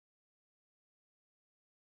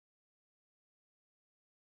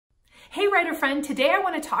Hey writer friend, today I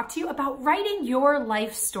want to talk to you about writing your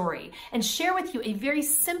life story and share with you a very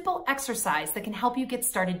simple exercise that can help you get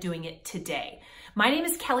started doing it today. My name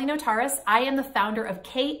is Kelly Notaras. I am the founder of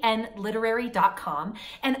knliterary.com,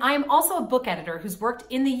 and I am also a book editor who's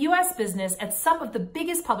worked in the US business at some of the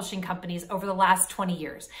biggest publishing companies over the last 20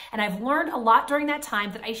 years. And I've learned a lot during that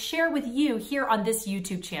time that I share with you here on this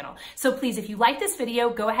YouTube channel. So please, if you like this video,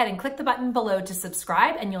 go ahead and click the button below to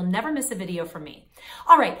subscribe and you'll never miss a video from me.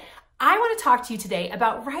 All right. I want to talk to you today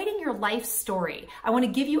about writing your life story. I want to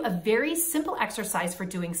give you a very simple exercise for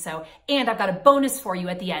doing so, and I've got a bonus for you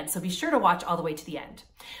at the end, so be sure to watch all the way to the end.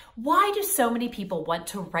 Why do so many people want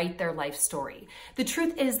to write their life story? The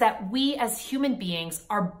truth is that we as human beings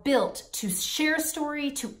are built to share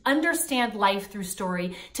story, to understand life through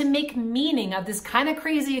story, to make meaning of this kind of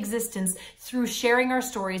crazy existence through sharing our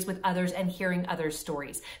stories with others and hearing others'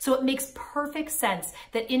 stories. So it makes perfect sense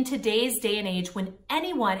that in today's day and age, when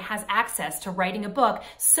anyone has access to writing a book,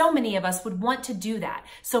 so many of us would want to do that.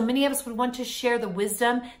 So many of us would want to share the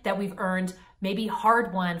wisdom that we've earned, maybe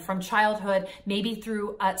hard-won from childhood, maybe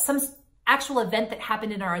through some actual event that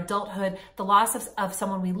happened in our adulthood, the loss of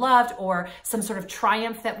someone we loved, or some sort of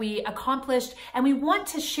triumph that we accomplished. And we want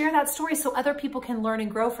to share that story so other people can learn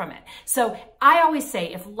and grow from it. So I always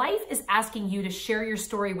say, if life is asking you to share your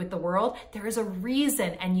story with the world, there is a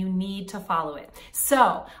reason and you need to follow it.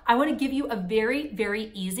 So I want to give you a very,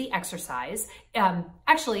 very easy exercise.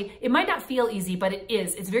 Actually, it might not feel easy, but it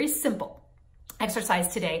is. It's very simple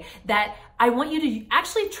exercise today that I want you to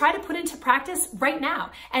actually try to put into practice right now.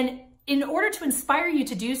 And in order to inspire you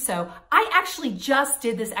to do so, I actually just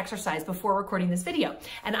did this exercise before recording this video,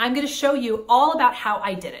 and I'm going to show you all about how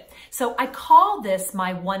I did it. So I call this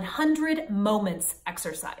my 100 moments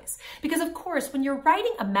exercise, because of course, when you're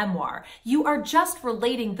writing a memoir, you are just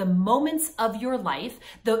relating the moments of your life,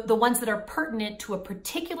 the ones that are pertinent to a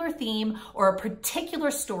particular theme or a particular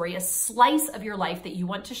story, a slice of your life that you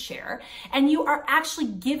want to share, and you are actually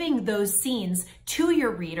giving those scenes to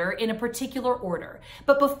your reader in a particular order.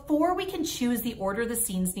 But before we can choose the order the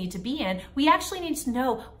scenes need to be in, we actually need to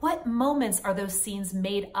know what moments are those scenes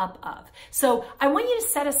made up of. So I want you to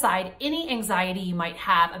set aside any anxiety you might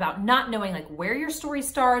have about not knowing like where your story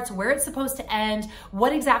starts, where it's supposed to end,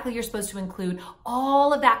 what exactly you're supposed to include.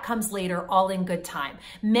 All of that comes later, all in good time.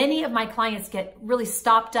 Many of my clients get really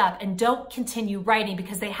stopped up and don't continue writing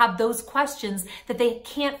because they have those questions that they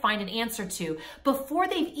can't find an answer to before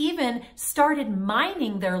they've even started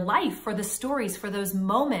mining their life for the stories, for those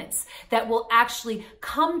moments that will actually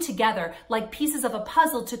come together like pieces of a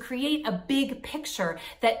puzzle to create a big picture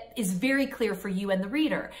that is very clear for you and the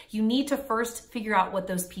reader. You need to first figure out what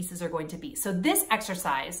those pieces are going to be. So this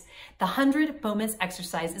exercise, the 100 moments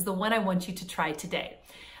exercise, is the one I want you to try today.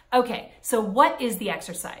 Okay, so what is the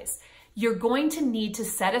exercise? You're going to need to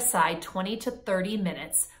set aside 20 to 30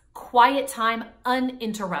 minutes quiet time,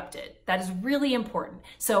 uninterrupted. That is really important.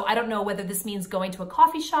 So I don't know whether this means going to a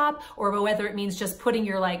coffee shop or whether it means just putting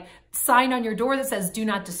your sign on your door that says do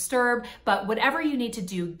not disturb, but whatever you need to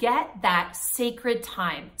do, get that sacred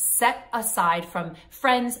time set aside from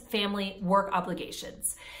friends, family, work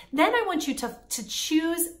obligations. Then I want you to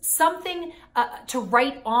choose something to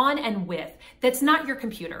write on and with that's not your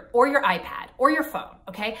computer or your iPad or your phone,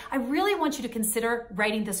 okay? I really want you to consider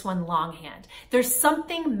writing this one longhand. There's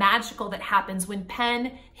something magical that happens when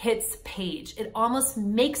pen hits page. It almost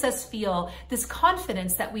makes us feel this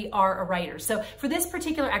confidence that we are a writer. So for this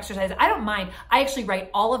particular exercise, I don't mind. I actually write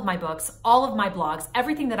all of my books, all of my blogs,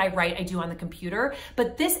 everything that I write, I do on the computer.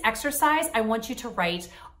 But this exercise, I want you to write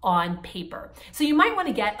on paper. So you might want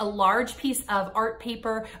to get a large piece of art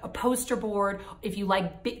paper, a poster board, if you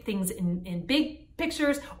like big things in big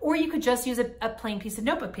pictures, or you could just use a plain piece of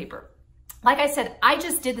notebook paper. Like I said, I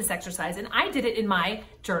just did this exercise and I did it in my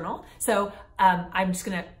journal. So I'm just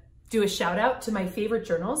gonna do a shout out to my favorite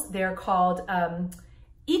journals. They're called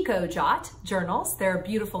EcoJot journals. They're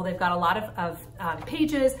beautiful. They've got a lot of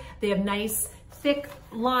pages. They have nice thick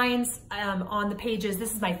lines on the pages.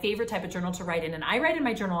 This is my favorite type of journal to write in, and I write in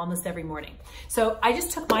my journal almost every morning. So I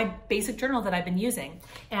just took my basic journal that I've been using,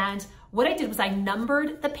 and what I did was I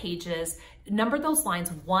numbered the pages, numbered those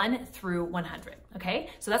lines 1 through 100, okay?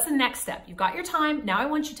 So that's the next step. You've got your time. Now I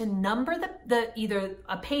want you to number either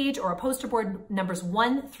a page or a poster board numbers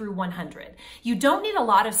 1 through 100. You don't need a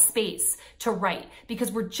lot of space to write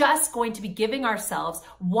because we're just going to be giving ourselves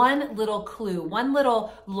one little clue, one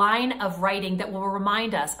little line of writing that will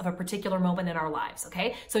remind us of a particular moment in our lives,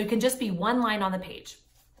 okay? So it can just be one line on the page.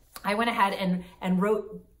 I went ahead and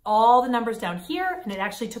wrote all the numbers down here, and it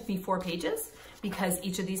actually took me 4 pages because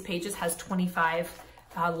each of these pages has 25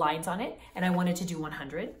 lines on it, and I wanted to do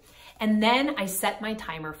 100. And then I set my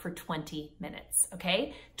timer for 20 minutes,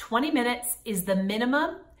 okay? 20 minutes is the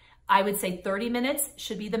minimum. I would say 30 minutes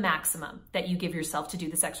should be the maximum that you give yourself to do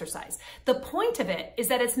this exercise. The point of it is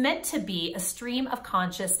that it's meant to be a stream of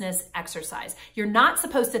consciousness exercise. You're not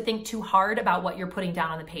supposed to think too hard about what you're putting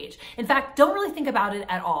down on the page. In fact, don't really think about it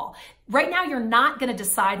at all. Right now, you're not going to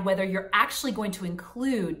decide whether you're actually going to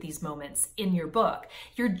include these moments in your book.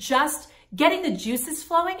 You're just getting the juices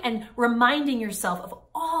flowing and reminding yourself of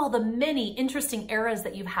all the many interesting eras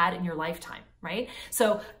that you've had in your lifetime, right?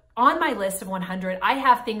 So on my list of 100, I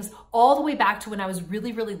have things all the way back to when I was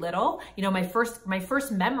really, really little. You know, my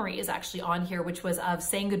first memory is actually on here, which was of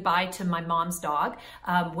saying goodbye to my mom's dog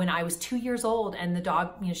when I was 2 years old. And the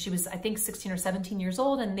dog, you know, she was, I think, 16 or 17 years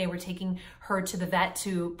old, and they were taking her to the vet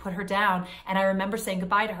to put her down. And I remember saying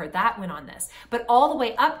goodbye to her. That went on this. But all the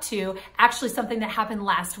way up to actually something that happened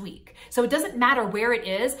last week. So it doesn't matter where it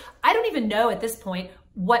is. I don't even know at this point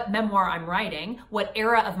what memoir I'm writing, what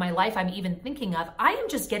era of my life I'm even thinking of. I am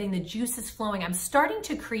just getting the juices flowing. I'm starting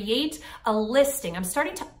to create a listing. I'm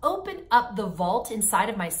starting to open up the vault inside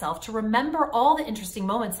of myself to remember all the interesting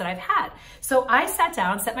moments that I've had. So I sat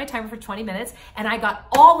down, set my timer for 20 minutes, and I got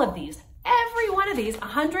all of these. Every one of these,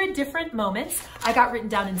 100 different moments, I got written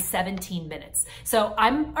down in 17 minutes. So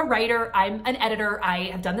I'm a writer, I'm an editor,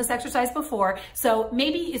 I have done this exercise before, so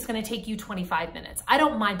maybe it's gonna take you 25 minutes. I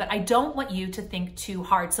don't mind, but I don't want you to think too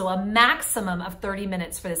hard. So a maximum of 30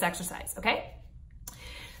 minutes for this exercise, okay?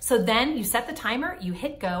 So then you set the timer, you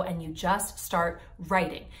hit go, and you just start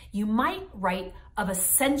writing. You might write of a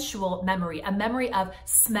sensual memory, a memory of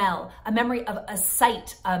smell, a memory of a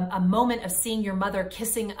sight, a moment of seeing your mother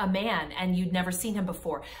kissing a man and you'd never seen him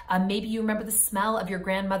before. Maybe you remember the smell of your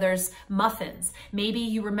grandmother's muffins. Maybe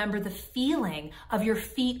you remember the feeling of your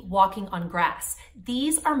feet walking on grass.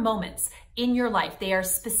 These are moments in your life. They are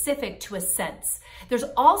specific to a sense. There's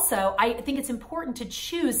also, I think it's important to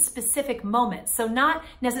choose specific moments. So not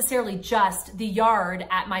necessarily just the yard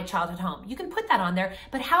at my childhood home. You can put that on there,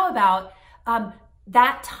 but how about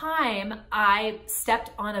that time I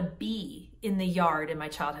stepped on a bee in the yard in my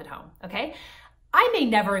childhood home, okay? I may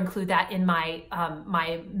never include that in my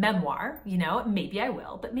my memoir, you know, maybe I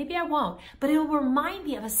will, but maybe I won't. But it will remind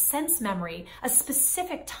me of a sense memory, a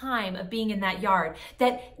specific time of being in that yard,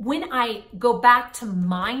 that when I go back to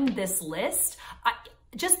mine this list,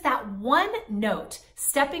 just that one note,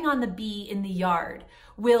 stepping on the bee in the yard,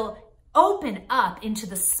 will open up into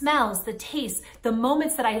the smells, the tastes, the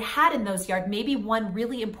moments that I had in those yards. Maybe one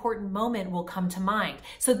really important moment will come to mind.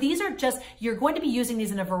 So these are just, you're going to be using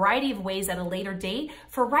these in a variety of ways at a later date.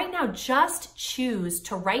 For right now, just choose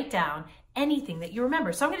to write down anything that you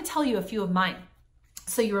remember. So I'm going to tell you a few of mine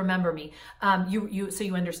so you remember me, so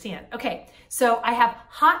you understand. Okay, so I have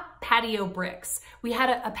hot patio bricks. We had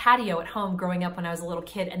a patio at home growing up when I was a little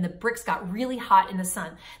kid, and the bricks got really hot in the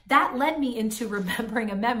sun. That led me into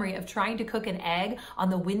remembering a memory of trying to cook an egg on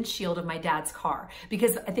the windshield of my dad's car,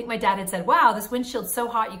 because I think my dad had said, wow, this windshield's so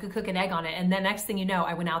hot you could cook an egg on it. And then next thing you know,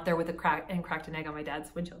 I went out there with cracked an egg on my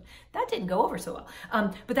dad's windshield. That didn't go over so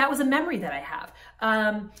well, but that was a memory that I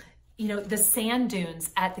have. You know, the sand dunes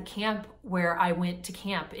at the camp where I went to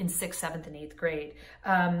camp in 6th, 7th, and 8th grade.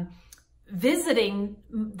 Visiting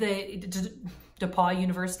the DePaul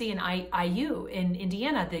University and IU in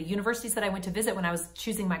Indiana, the universities that I went to visit when I was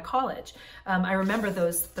choosing my college. I remember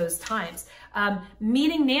those times.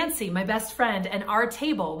 Meeting Nancy, my best friend, and our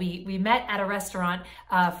table. We met at a restaurant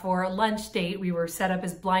for a lunch date. We were set up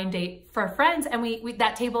as blind date for friends, and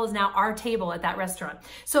that table is now our table at that restaurant.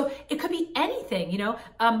 So it could be anything, you know.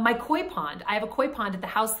 My koi pond. I have a koi pond at the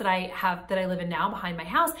house that I live in now behind my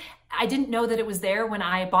house. I didn't know that it was there when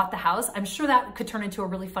I bought the house. I'm sure that could turn into a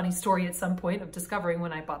really funny story at some point of discovering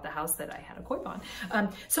when I bought the house that I had a koi pond.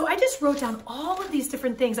 So I just wrote down all of these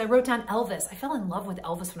different things. I wrote down Elvis. I fell in love with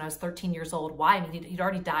Elvis when I was 13 years old. Why? I mean, he'd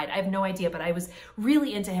already died. I have no idea, but I was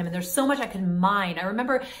really into him, and there's so much I could mine. I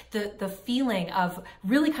remember the feeling of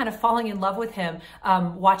really kind of falling in love with him,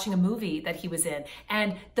 watching a movie that he was in,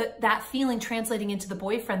 and that feeling translating into the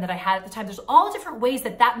boyfriend that I had at the time. There's all different ways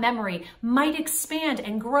that memory might expand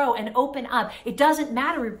and grow and open up. It doesn't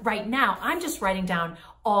matter right now. I'm just writing down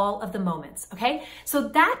all of the moments, okay? So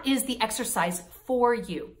that is the exercise for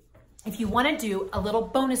you. If you want to do a little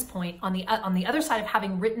bonus point on the other side of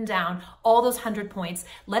having written down all those 100 points,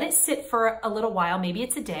 let it sit for a little while, maybe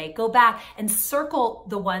it's a day, go back and circle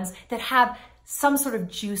the ones that have some sort of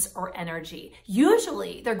juice or energy.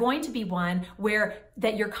 Usually they're going to be one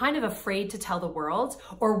that you're kind of afraid to tell the world,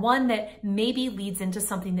 or one that maybe leads into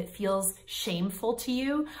something that feels shameful to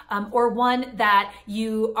you, or one that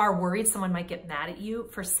you are worried someone might get mad at you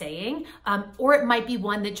for saying, or it might be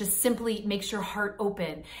one that just simply makes your heart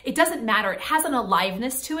open. It doesn't matter. It has an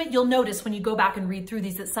aliveness to it. You'll notice when you go back and read through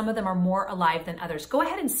these that some of them are more alive than others. Go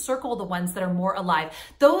ahead and circle the ones that are more alive.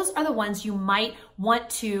 Those are the ones you might want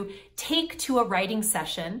to take to a writing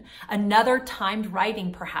session, another timed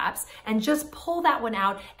writing perhaps, and just pull that one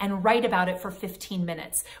out and write about it for 15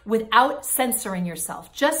 minutes without censoring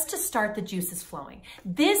yourself, just to start the juices flowing.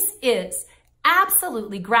 This is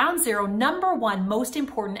absolutely ground zero, number one most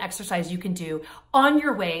important exercise you can do on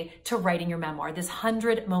your way to writing your memoir, this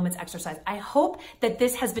 100 moments exercise. I hope that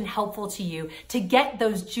this has been helpful to you to get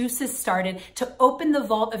those juices started, to open the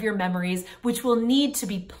vault of your memories, which will need to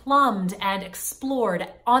be plumbed and explored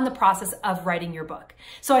on the process of writing your book.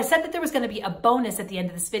 So I said that there was going to be a bonus at the end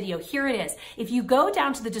of this video. Here it is. If you go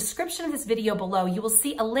down to the description of this video below, you will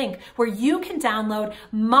see a link where you can download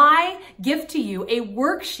my gift to you, a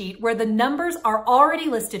worksheet where the numbers are already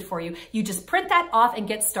listed for you. You just print that off and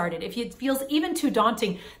get started. If it feels even too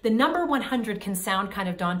daunting, the number 100 can sound kind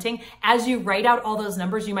of daunting. As you write out all those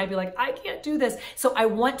numbers, you might be like, I can't do this. So I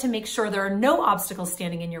want to make sure there are no obstacles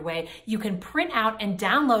standing in your way. You can print out and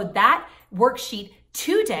download that worksheet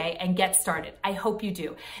today and get started. I hope you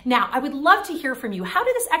do. Now, I would love to hear from you. How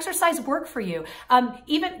did this exercise work for you?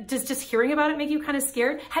 Even just hearing about it make you kind of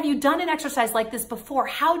scared? Have you done an exercise like this before?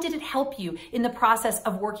 How did it help you in the process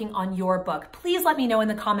of working on your book? Please let me know in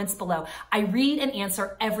the comments below. I read and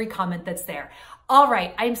answer every comment that's there. All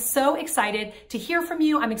right, I'm so excited to hear from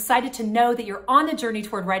you. I'm excited to know that you're on the journey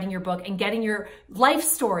toward writing your book and getting your life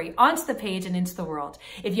story onto the page and into the world.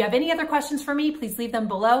 If you have any other questions for me, please leave them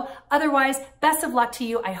below. Otherwise, best of luck to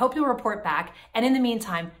you. I hope you'll report back. And in the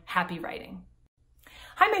meantime, happy writing.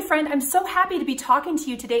 Hi, my friend. I'm so happy to be talking to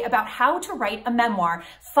you today about how to write a memoir,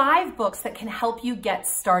 5 books that can help you get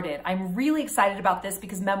started. I'm really excited about this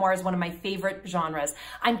because memoir is one of my favorite genres.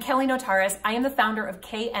 I'm Kelly Notaras. I am the founder of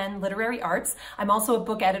KN Literary Arts. I'm also a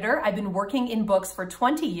book editor. I've been working in books for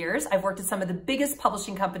 20 years. I've worked at some of the biggest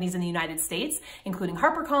publishing companies in the United States, including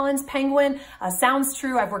HarperCollins, Penguin, Sounds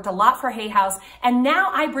True. I've worked a lot for Hay House, and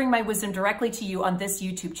now I bring my wisdom directly to you on this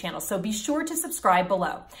YouTube channel. So be sure to subscribe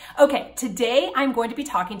below. Okay, today I'm going to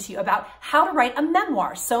be talking to you about how to write a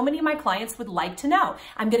memoir. So many of my clients would like to know.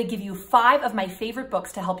 I'm going to give you 5 of my favorite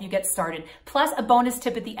books to help you get started, plus a bonus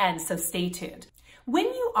tip at the end, so stay tuned. When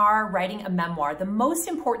you are writing a memoir, the most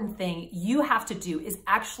important thing you have to do is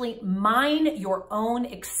actually mine your own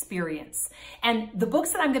experience. And the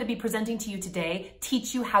books that I'm going to be presenting to you today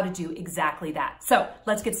teach you how to do exactly that. So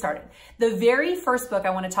let's get started. The very first book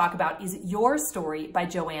I want to talk about is Your Story by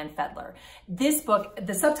Joanne Fedler. This book,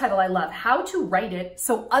 the subtitle I love, How to Write It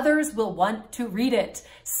So Others Will Want to Read It.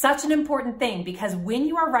 Such an important thing, because when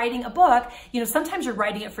you are writing a book, sometimes you're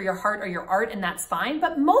writing it for your heart or your art, and that's fine,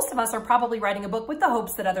 but most of us are probably writing a book with the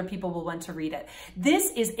hopes that other people will want to read it.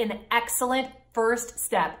 This is an excellent first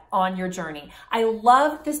step on your journey. I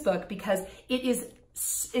love this book because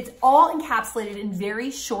it's all encapsulated in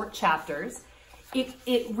very short chapters.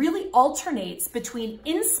 It really alternates between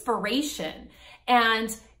inspiration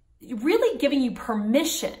and really giving you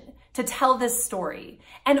permission to tell this story,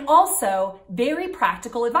 and also very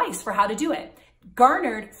practical advice for how to do it.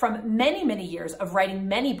 Garnered from many, many years of writing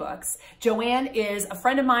many books. Joanne is a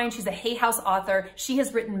friend of mine. She's a Hay House author. She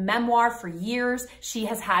has written memoir for years. She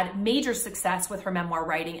has had major success with her memoir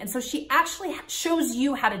writing. And so she actually shows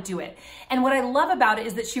you how to do it. And what I love about it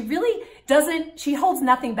is that she holds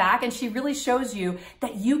nothing back, and she really shows you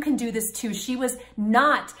that you can do this too. She was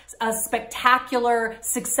not a spectacular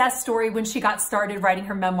success story when she got started writing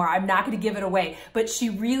her memoir. I'm not going to give it away, but she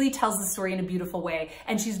really tells the story in a beautiful way,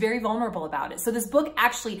 and she's very vulnerable about it. So this book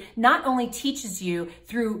actually not only teaches you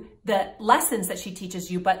through the lessons that she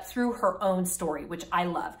teaches you, but through her own story, which I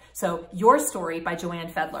love. So Your Story by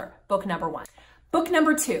Joanne Fedler, book number 1. Book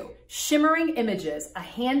number 2, Shimmering Images, a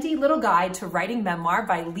handy little guide to writing memoir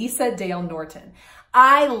by Lisa Dale Norton.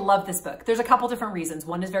 I love this book. There's a couple different reasons.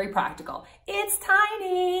 One is very practical. It's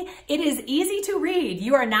tiny. It is easy to read.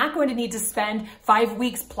 You are not going to need to spend 5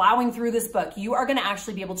 weeks plowing through this book. You are going to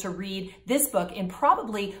actually be able to read this book in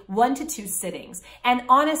probably 1 to 2 sittings. And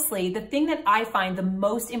honestly, the thing that I find the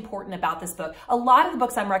most important about this book, a lot of the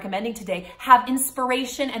books I'm recommending today have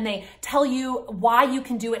inspiration, and they tell you why you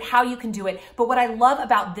can do it, how you can do it. But what I love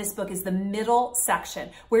about this book book is the middle section,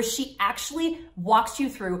 where she actually walks you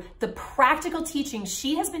through the practical teaching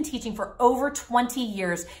she has been teaching for over 20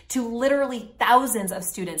 years to literally thousands of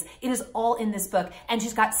students. It is all in this book. And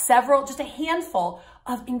she's got several, just a handful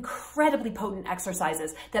of incredibly potent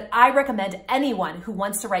exercises that I recommend anyone who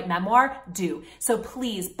wants to write memoir do. So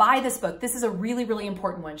please buy this book. This is a really, really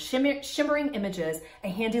important one. Shimmering Images, a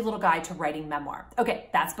handy little guide to writing memoir. Okay,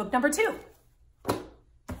 that's book number 2.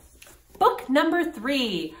 Book number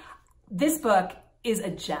 3. This book is a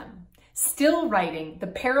gem. Still Writing: The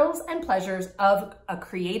Perils and Pleasures of a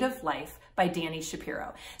Creative Life by Dani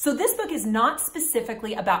Shapiro. So this book is not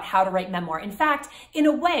specifically about how to write memoir. In fact, in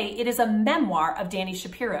a way, it is a memoir of Dani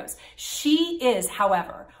Shapiro's. She is,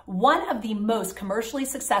 however, one of the most commercially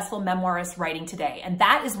successful memoirists writing today. And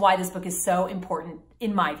that is why this book is so important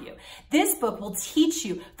in my view. This book will teach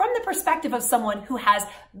you from the perspective of someone who has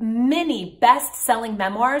many best-selling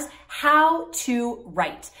memoirs how to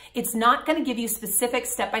write. It's not going to give you specific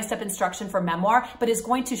step-by-step instruction for memoir, but is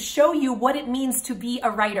going to show you what it means to be a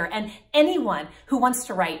writer. And anyone who wants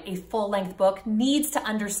to write a full-length book needs to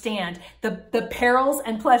understand the perils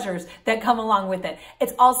and pleasures that come along with it.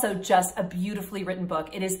 It's also just a beautifully written book.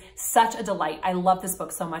 It is such a delight. I love this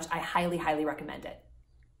book so much. I highly, highly recommend it.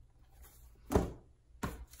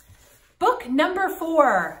 Book number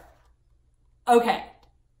 4. Okay,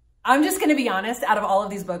 I'm just gonna be honest, out of all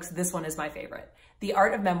of these books, this one is my favorite. The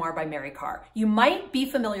Art of Memoir by Mary Karr. You might be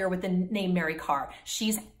familiar with the name Mary Karr.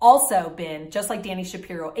 She's also been, just like Dani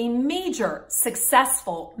Shapiro, a major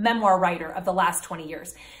successful memoir writer of the last 20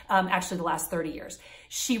 years, actually the last 30 years.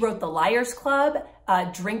 She wrote The Liars Club,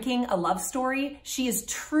 Drinking a Love Story. She is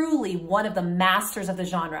truly one of the masters of the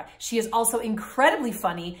genre. She is also incredibly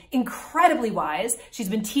funny, incredibly wise. She's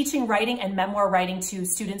been teaching writing and memoir writing to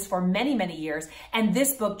students for many, many years. And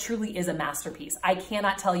this book truly is a masterpiece. I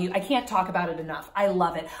cannot tell you, I can't talk about it enough. I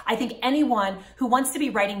love it. I think anyone who wants to be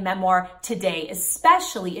writing memoir today,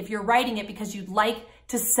 especially if you're writing it because you'd like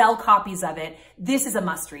to sell copies of it, this is a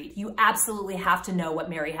must read. You absolutely have to know what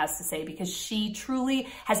Mary has to say, because she truly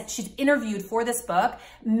has, she's interviewed for this book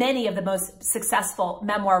many of the most successful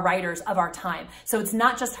memoir writers of our time. So it's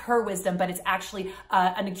not just her wisdom, but it's actually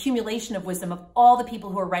an accumulation of wisdom of all the people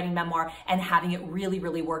who are writing memoir and having it really,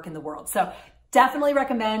 really work in the world. So definitely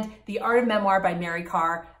recommend The Art of Memoir by Mary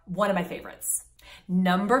Karr, one of my favorites.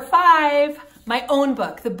 Number 5, my own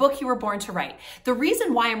book, The Book You Were Born to Write. The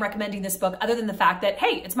reason why I'm recommending this book, other than the fact that,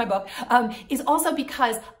 hey, it's my book, is also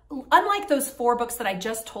because unlike those 4 books that I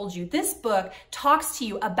just told you, this book talks to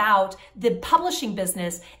you about the publishing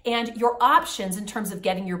business and your options in terms of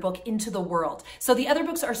getting your book into the world. So the other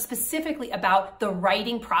books are specifically about the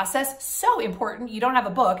writing process. So important. You don't have a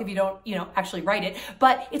book if you don't, actually write it,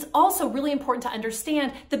 but it's also really important to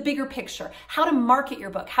understand the bigger picture, how to market your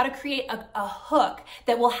book, how to create a hook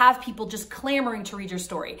that will have people just clamoring to read your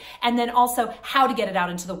story. And then also how to get it out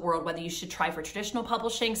into the world, whether you should try for traditional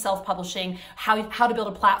publishing, self-publishing, how to build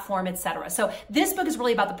a platform, etc. So this book is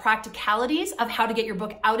really about the practicalities of how to get your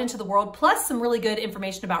book out into the world, plus some really good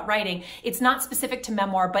information about writing. It's not specific to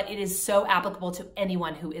memoir, but it is so applicable to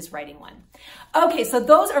anyone who is writing one. Okay, so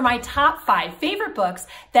those are my top 5 favorite books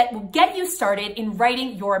that will get you started in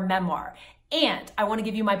writing your memoir. And I want to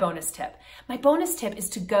give you my bonus tip. My bonus tip is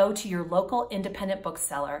to go to your local independent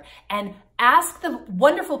bookseller and ask the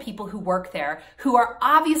wonderful people who work there, who are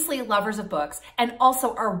obviously lovers of books and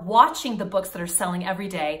also are watching the books that are selling every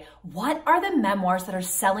day, what are the memoirs that are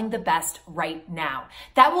selling the best right now?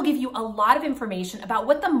 That will give you a lot of information about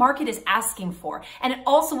what the market is asking for. And it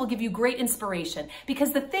also will give you great inspiration,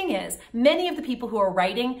 because the thing is, many of the people who are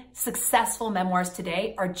writing successful memoirs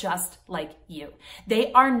today are just like you.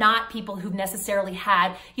 They are not people who've necessarily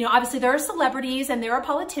had, obviously there are celebrities and there are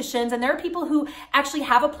politicians and there are people who actually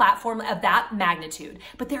have a platform of that magnitude,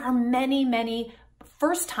 but there are many, many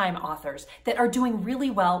first-time authors that are doing really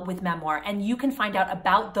well with memoir, and you can find out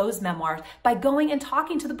about those memoirs by going and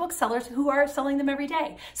talking to the booksellers who are selling them every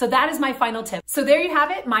day. So that is my final tip. So there you have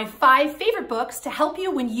it, my 5 favorite books to help you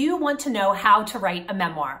when you want to know how to write a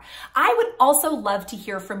memoir. I would also love to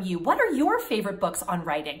hear from you. What are your favorite books on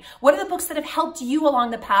writing? What are the books that have helped you along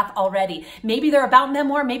the path already? Maybe they're about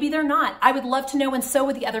memoir, maybe they're not. I would love to know, and so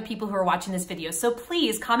would the other people who are watching this video. So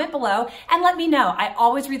please comment below and let me know. I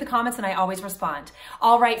always read the comments and I always respond.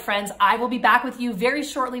 All right, friends, I will be back with you very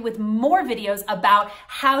shortly with more videos about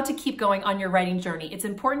how to keep going on your writing journey. It's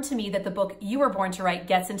important to me that the book you were born to write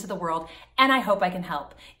gets into the world, and I hope I can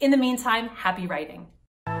help. In the meantime, happy writing.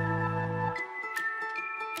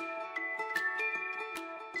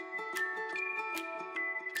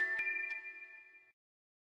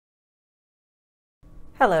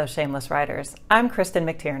 Hello, shameless writers. I'm Kristen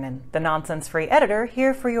McTiernan, the nonsense-free editor,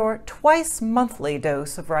 here for your twice-monthly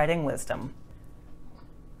dose of writing wisdom.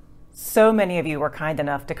 So many of you were kind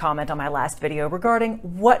enough to comment on my last video regarding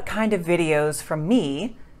what kind of videos from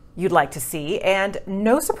me you'd like to see, and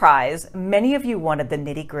no surprise, many of you wanted the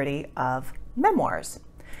nitty-gritty of memoirs.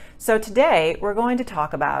 So today, we're going to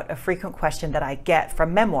talk about a frequent question that I get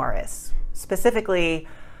from memoirists, specifically,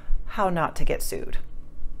 how not to get sued.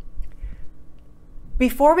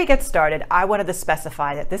 Before we get started, I wanted to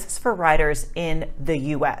specify that this is for writers in the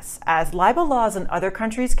US, as libel laws in other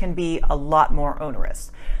countries can be a lot more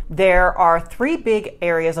onerous. There are three big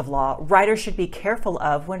areas of law writers should be careful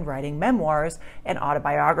of when writing memoirs and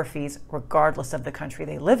autobiographies, regardless of the country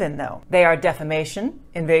they live in, though. They are defamation,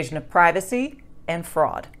 invasion of privacy, and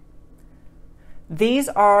fraud. These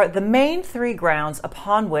are the main three grounds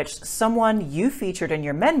upon which someone you featured in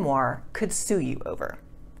your memoir could sue you over.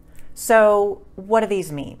 So what do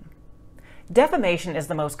these mean? Defamation is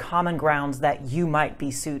the most common grounds that you might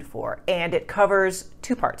be sued for, and it covers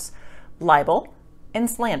two parts, libel and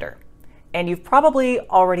slander. And you've probably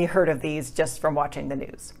already heard of these just from watching the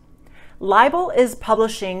news. Libel is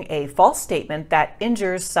publishing a false statement that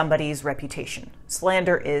injures somebody's reputation.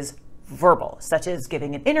 Slander is verbal, such as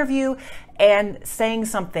giving an interview and saying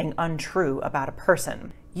something untrue about a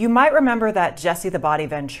person. You might remember that Jesse the Body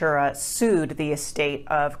Ventura sued the estate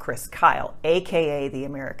of Chris Kyle, aka the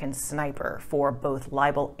American Sniper, for both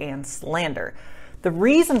libel and slander. The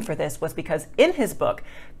reason for this was because in his book,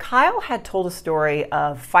 Kyle had told a story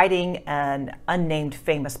of fighting an unnamed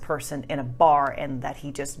famous person in a bar and that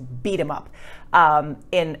he just beat him up.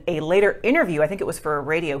 In a later interview, I think it was for a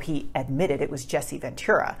radio, he admitted it was Jesse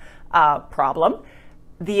Ventura. Problem.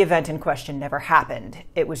 The event in question never happened.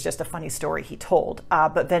 It was just a funny story he told.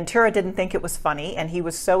 But Ventura didn't think it was funny, and he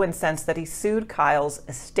was so incensed that he sued Kyle's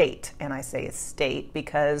estate. And I say estate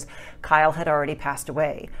because Kyle had already passed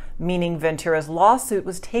away, meaning Ventura's lawsuit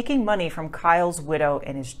was taking money from Kyle's widow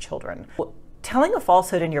and his children. Telling a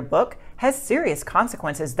falsehood in your book has serious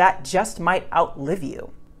consequences that just might outlive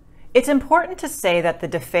you. It's important to say that the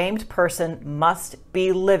defamed person must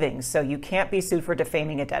be living, so you can't be sued for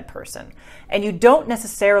defaming a dead person. And you don't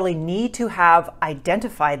necessarily need to have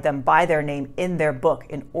identified them by their name in their book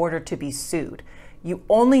in order to be sued. You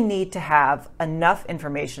only need to have enough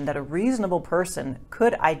information that a reasonable person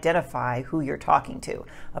could identify who you're talking to,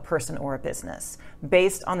 a person or a business,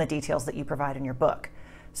 based on the details that you provide in your book.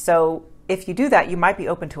 So if you do that, you might be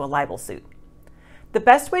open to a libel suit. The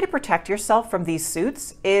best way to protect yourself from these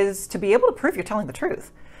suits is to be able to prove you're telling the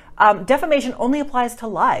truth. Defamation only applies to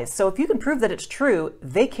lies, so if you can prove that it's true,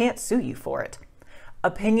 they can't sue you for it.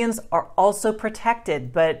 Opinions are also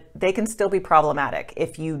protected, but they can still be problematic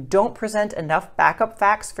if you don't present enough backup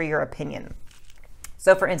facts for your opinion.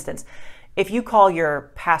 So for instance, if you call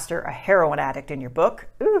your pastor a heroin addict in your book,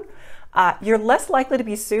 you're less likely to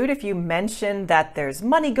be sued if you mention that there's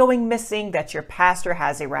money going missing, that your pastor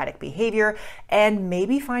has erratic behavior, and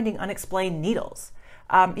maybe finding unexplained needles.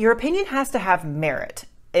 Your opinion has to have merit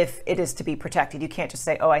if it is to be protected. You can't just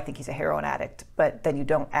say, oh, I think he's a heroin addict, but then you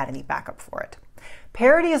don't add any backup for it.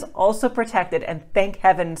 Parody is also protected, and thank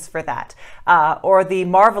heavens for that. Or the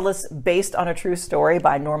marvelous Based on a True Story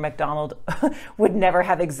by Norm Macdonald would never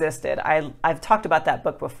have existed. I've talked about that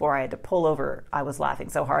book before. I had to pull over. I was laughing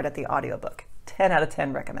so hard at the audiobook. 10 out of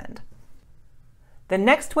 10 recommend. The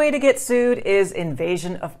next way to get sued is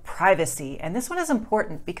invasion of privacy. And this one is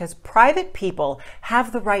important because private people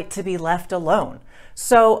have the right to be left alone.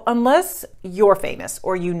 So unless you're famous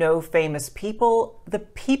or you know famous people, the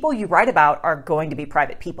people you write about are going to be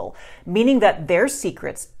private people, meaning that their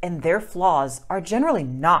secrets and their flaws are generally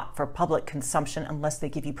not for public consumption unless they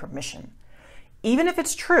give you permission. Even if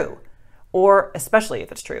it's true, or especially if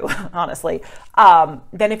it's true, honestly,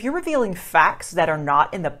 then if you're revealing facts that are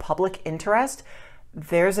not in the public interest,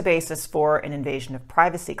 there's a basis for an invasion of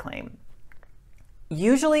privacy claim.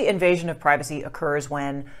 Usually invasion of privacy occurs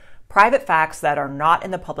when private facts that are not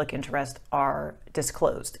in the public interest are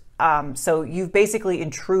disclosed. So you've basically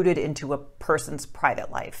intruded into a person's private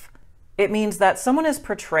life. It means that someone is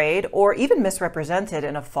portrayed or even misrepresented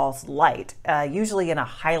in a false light, usually in a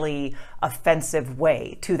highly offensive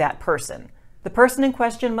way to that person. The person in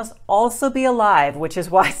question must also be alive, which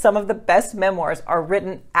is why some of the best memoirs are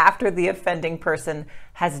written after the offending person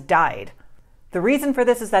has died. The reason for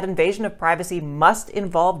this is that invasion of privacy must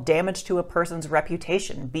involve damage to a person's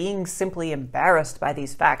reputation. Being simply embarrassed by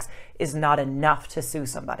these facts is not enough to sue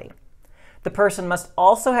somebody. The person must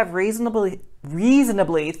also have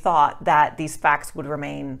reasonably thought that these facts would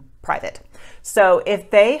remain private. So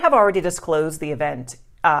if they have already disclosed the event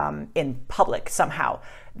in public somehow,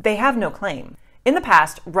 they have no claim. In the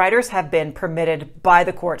past, writers have been permitted by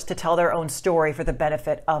the courts to tell their own story for the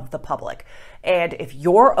benefit of the public. And if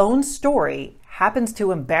your own story happens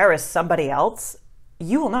to embarrass somebody else,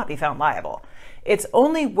 you will not be found liable. It's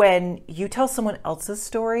only when you tell someone else's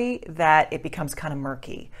story that it becomes kind of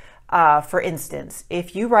murky. For instance,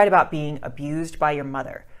 if you write about being abused by your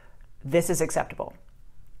mother, this is acceptable.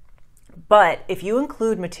 But if you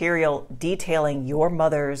include material detailing your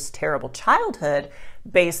mother's terrible childhood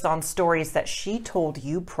based on stories that she told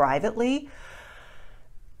you privately,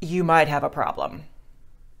 you might have a problem.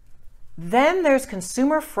 Then there's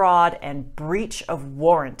consumer fraud and breach of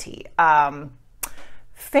warranty.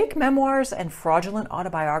 Fake memoirs and fraudulent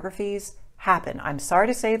autobiographies happen. I'm sorry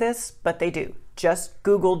to say this, but they do. Just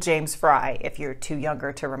Google James Frey if you're too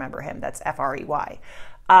younger to remember him. That's F-R-E-Y.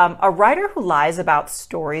 A writer who lies about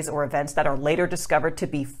stories or events that are later discovered to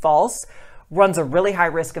be false runs a really high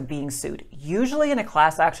risk of being sued, usually in a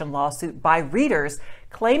class action lawsuit by readers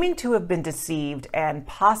claiming to have been deceived and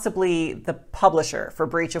possibly the publisher for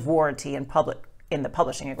breach of warranty in the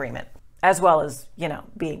publishing agreement, as well as,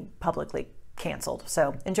 being publicly canceled.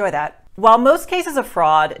 So enjoy that. While most cases of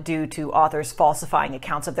fraud due to authors falsifying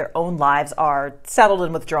accounts of their own lives are settled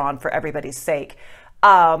and withdrawn for everybody's sake,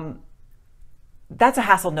 that's a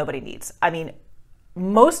hassle nobody needs. I mean,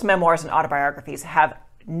 most memoirs and autobiographies have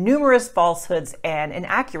numerous falsehoods and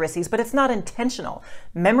inaccuracies, but it's not intentional.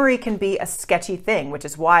 Memory can be a sketchy thing, which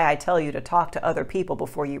is why I tell you to talk to other people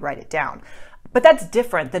before you write it down. But that's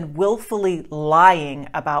different than willfully lying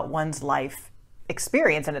about one's life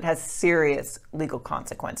experience, and it has serious legal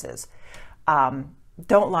consequences.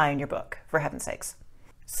 Don't lie in your book, for heaven's sakes.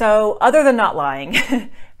 So other than not lying,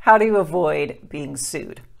 how do you avoid being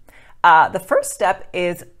sued? The first step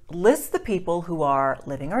is list the people who are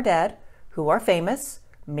living or dead, who are famous,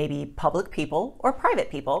 maybe public people or private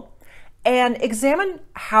people, and examine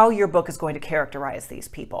how your book is going to characterize these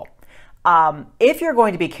people. If you're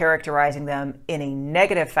going to be characterizing them in a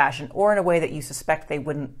negative fashion or in a way that you suspect they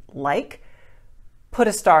wouldn't like, put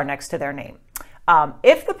a star next to their name.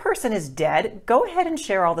 If the person is dead, go ahead and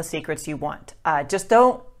share all the secrets you want. Just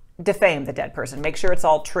don't defame the dead person. Make sure it's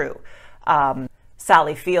all true.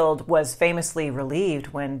 Sally Field was famously relieved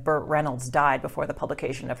when Burt Reynolds died before the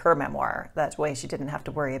publication of her memoir. That way she didn't have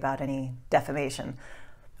to worry about any defamation.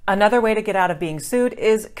 Another way to get out of being sued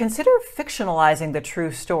is consider fictionalizing the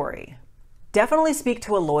true story. Definitely speak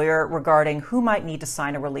to a lawyer regarding who might need to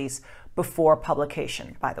sign a release before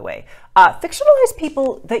publication, by the way. Fictionalize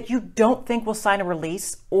people that you don't think will sign a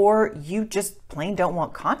release or you just plain don't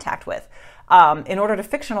want contact with. In order to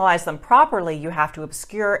fictionalize them properly, you have to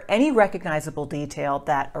obscure any recognizable detail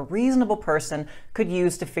that a reasonable person could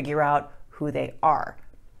use to figure out who they are.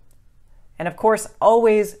 And of course,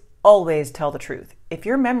 always tell the truth. If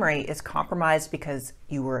your memory is compromised because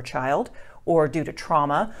you were a child, or due to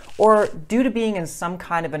trauma, or due to being in some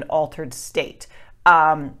kind of an altered state,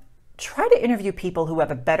 try to interview people who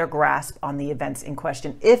have a better grasp on the events in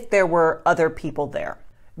question if there were other people there.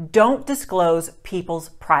 Don't disclose people's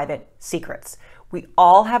private secrets. We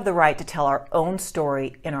all have the right to tell our own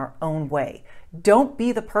story in our own way. Don't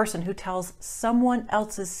be the person who tells someone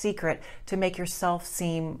else's secret to make yourself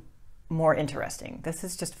seem more interesting. This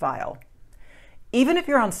is just vile. Even if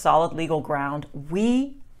you're on solid legal ground,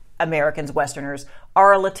 we Americans, Westerners,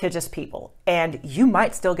 are a litigious people, and you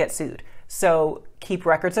might still get sued. So keep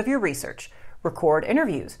records of your research, record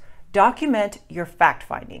interviews, document your fact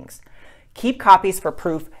findings. Keep copies for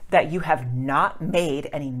proof that you have not made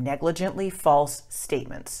any negligently false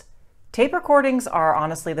statements. Tape recordings are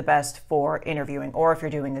honestly the best for interviewing, or if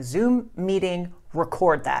you're doing a Zoom meeting,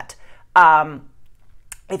 record that.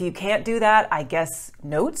 If you can't do that, I guess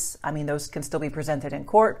notes. I mean, those can still be presented in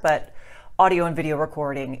court, but audio and video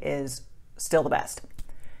recording is still the best.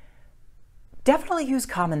 Definitely use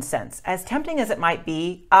common sense. As tempting as it might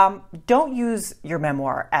be, don't use your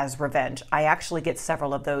memoir as revenge. I actually get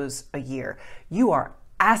several of those a year. You are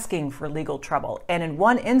asking for legal trouble. And in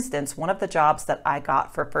one instance, one of the jobs that I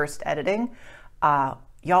got for first editing,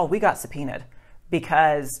 y'all, we got subpoenaed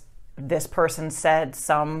because this person said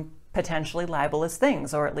some potentially libelous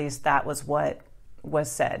things, or at least that was what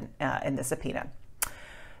was said in the subpoena.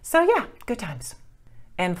 So yeah, good times.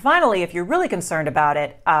 And finally, if you're really concerned about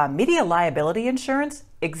it, media liability insurance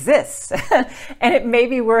exists, and it may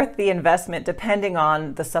be worth the investment depending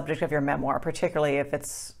on the subject of your memoir, particularly if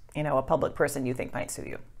it's, a public person you think might sue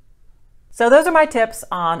you. So those are my tips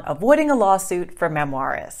on avoiding a lawsuit for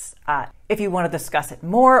memoirists. If you want to discuss it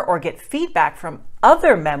more or get feedback from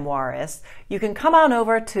other memoirists, you can come on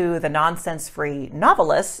over to The Nonsense-Free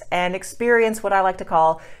Novelists and experience what I like to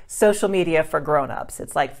call social media for grown-ups.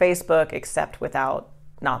 It's like Facebook, except without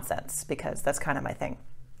nonsense, because that's kind of my thing.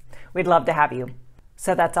 We'd love to have you.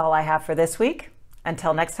 So that's all I have for this week.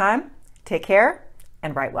 Until next time, take care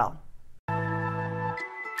and write well.